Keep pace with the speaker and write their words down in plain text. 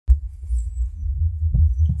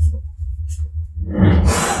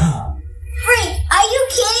Freak, are you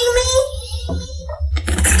kidding me?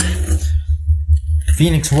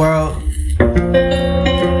 Phoenix World.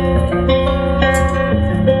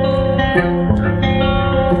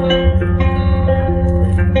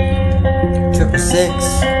 Triple Six.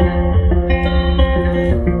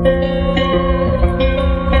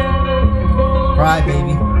 Pride,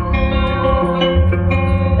 baby.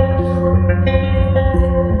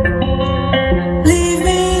 Leave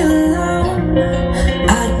me alone.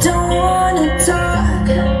 I don't wanna talk.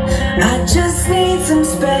 I just need some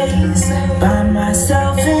space by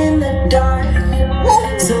myself in the dark.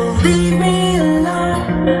 So leave me alone.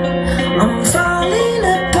 I'm falling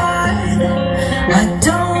apart. I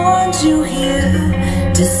don't want you here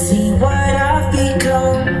to see what I've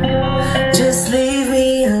become. Just leave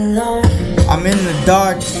me alone. I'm in the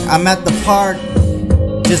dark, I'm at the park.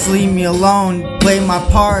 Just leave me alone, play my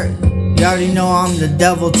part. You already know I'm the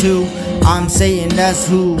devil too. I'm Satan, that's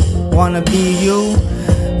who. Wanna be you,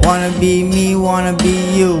 wanna be me, wanna be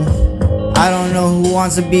you. I don't know who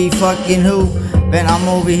wants to be fucking who, but I'm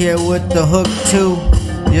over here with the hook too.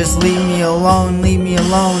 Just leave me alone, leave me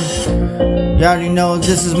alone. You already know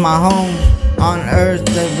this is my home. On earth,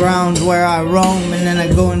 the ground where I roam, and then I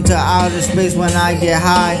go into outer space when I get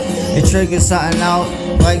high. It triggers something out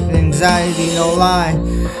like anxiety, no lie.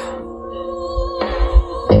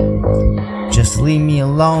 Just leave me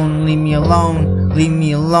alone, leave me alone, leave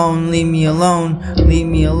me alone, leave me alone, leave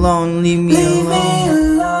me alone, leave me Leave me alone.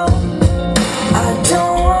 alone. I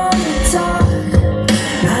don't wanna talk.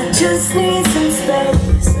 I just need some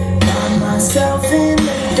space by myself in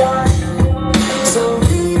the dark. So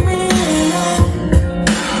leave me alone.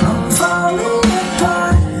 I'm falling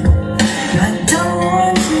apart. I don't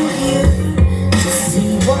want you here to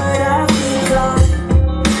see what I've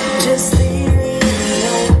become. Just leave me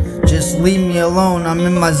alone. Just leave me alone, I'm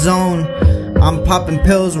in my zone. I'm popping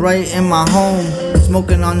pills right in my home.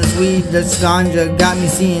 Smoking on this weed, this ganja got me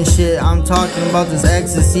seeing shit. I'm talking about this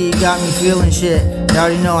ecstasy, got me feeling shit. You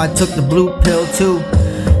already know I took the blue pill too.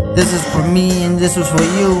 This is for me and this was for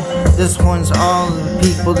you. This one's all the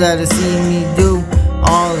people that have seen me do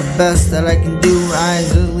all the best that I can do. I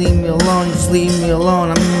just leave me alone, just leave me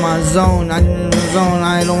alone. I'm in my zone, I'm in the zone.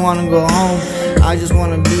 I don't wanna go home. I just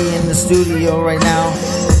wanna be in the studio right now.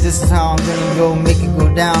 This is how I'm gonna go make it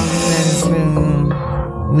go down. And then it's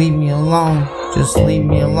gonna leave me alone. Just leave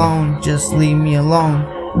me alone. Just leave me alone.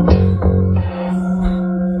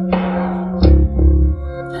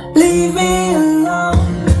 Leave me alone.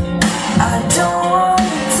 I don't wanna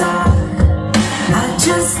talk. I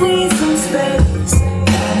just need some space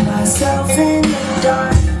by myself in the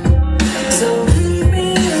dark. So leave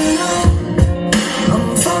me alone.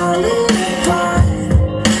 I'm falling apart.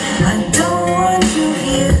 I don't want you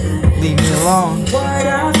here. Leave me alone. What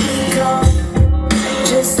I've become.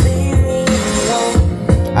 Just leave me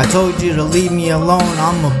alone. I told you to leave me alone.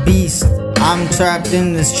 I'm a beast. I'm trapped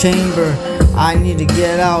in this chamber. I need to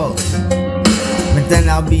get out, but then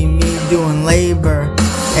I'll be me doing labor.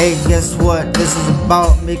 Hey, guess what? This is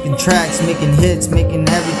about making tracks, making hits, making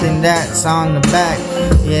everything that's on the back.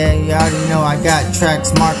 Yeah, you already know I got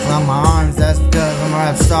tracks marked on my arms. That's because I'm a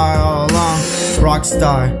rap star all along.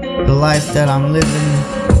 Rockstar, the life that I'm living.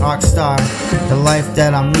 Rockstar, the life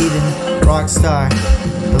that I'm leading. Rockstar,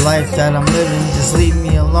 the life that I'm living. Just leave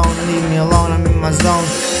me alone, leave me alone. I'm in my zone.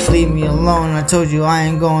 Leave me alone. I told you I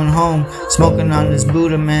ain't going home. Smoking on this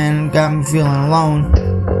Buddha, man, got me feeling alone.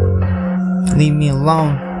 Leave me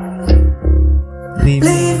alone. Leave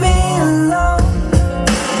me alone.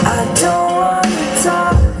 I don't wanna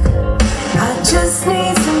talk. I just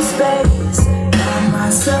need some space by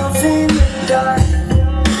myself in the dark.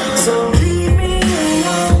 So leave me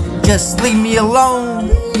alone. Just leave me alone.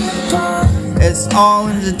 It's all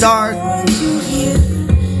in the dark.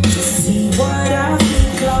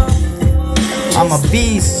 I'm a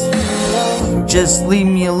beast. Just leave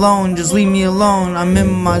me alone, just leave me alone. I'm in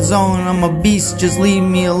my zone, I'm a beast, just leave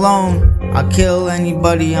me alone. I'll kill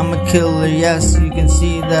anybody, I'm a killer, yes. You can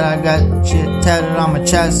see that I got shit tatted on my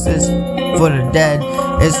chest. It's for the dead,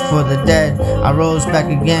 it's for the dead. I rose back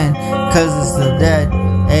again, cause it's the dead.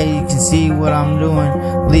 Hey, you can see what I'm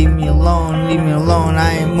doing. Leave me alone,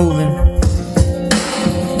 I ain't moving.